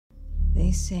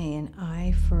They say an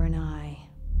eye for an eye.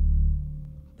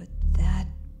 But that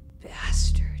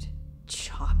bastard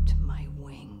chopped my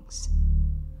wings.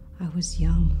 I was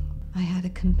young. I had a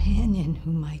companion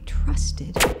whom I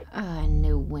trusted. A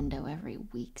new window every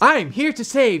week. I'm here to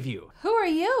save you. Who are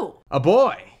you? A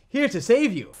boy, here to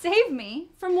save you. Save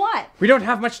me? From what? We don't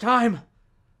have much time.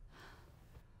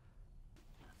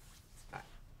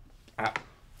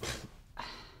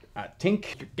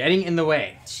 Tink, you're getting in the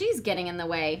way. She's getting in the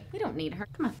way. We don't need her.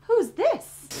 Come on. Who's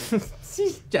this?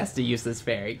 She's just a useless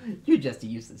fairy. You're just a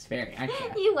useless fairy, aren't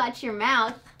you? You watch your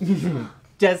mouth.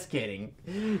 Just kidding.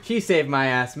 She saved my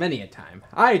ass many a time.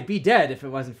 I'd be dead if it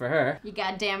wasn't for her. You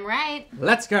goddamn right.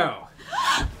 Let's go.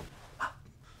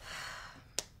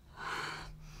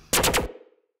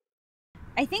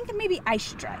 I think maybe I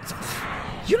should drive.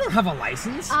 You don't have a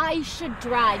license. I should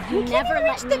drive. You never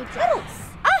let me drive.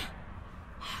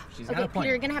 She's Okay, Peter,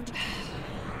 you're gonna have to...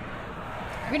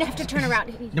 We're gonna have to turn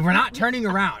around. No, we're not turning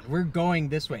around. We're going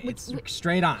this way. It's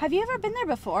straight on. Have you ever been there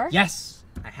before? Yes,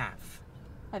 I have.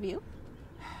 Have you?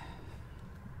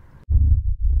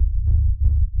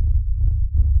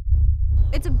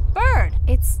 It's a bird.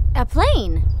 It's a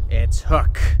plane. It's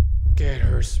Hook. Get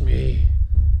her, Smee.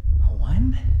 A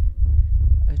 1,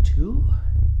 a 2,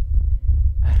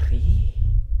 a 3.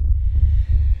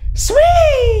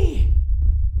 Smee!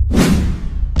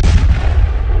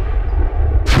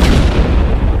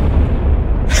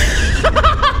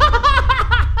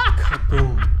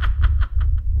 Kaboom.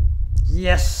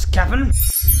 Yes, Captain.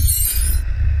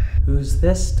 Who's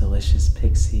this delicious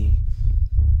pixie?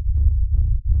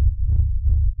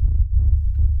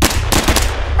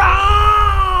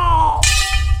 Oh!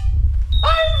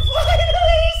 I'm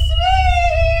finally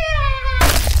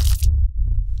Smee!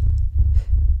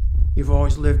 You've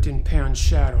always lived in Pan's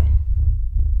shadow.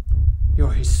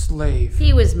 You're his slave.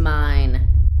 He was mine.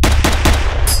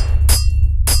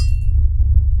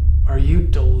 Are you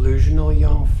delusional,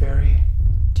 young fairy?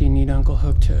 Do you need Uncle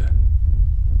Hook to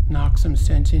knock some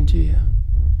sense into you?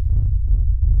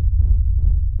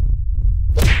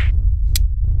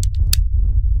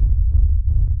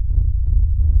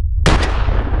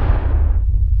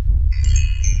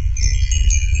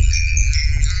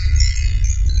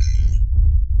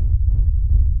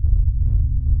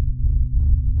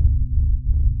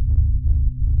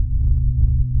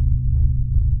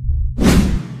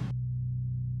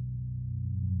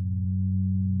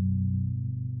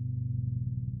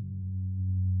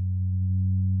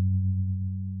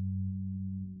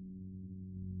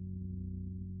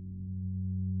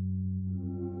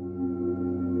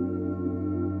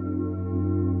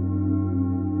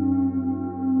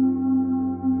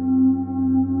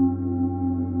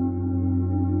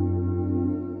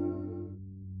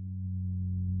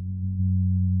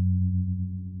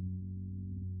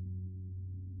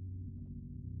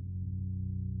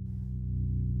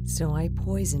 So I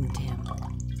poisoned him.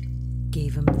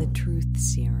 Gave him the truth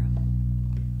serum.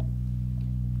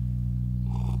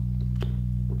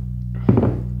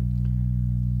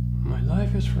 My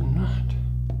life is for naught.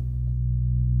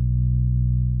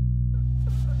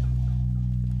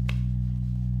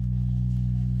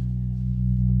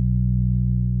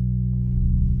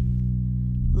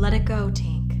 Let it go,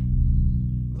 Tink.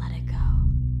 Let it go.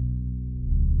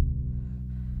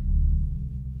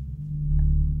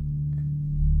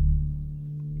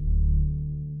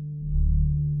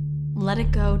 Let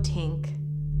it go, Tink.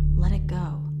 Let it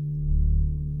go.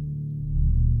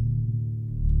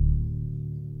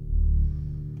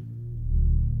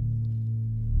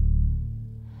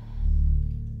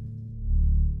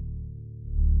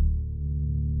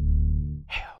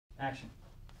 Action.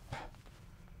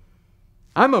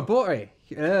 I'm a boy.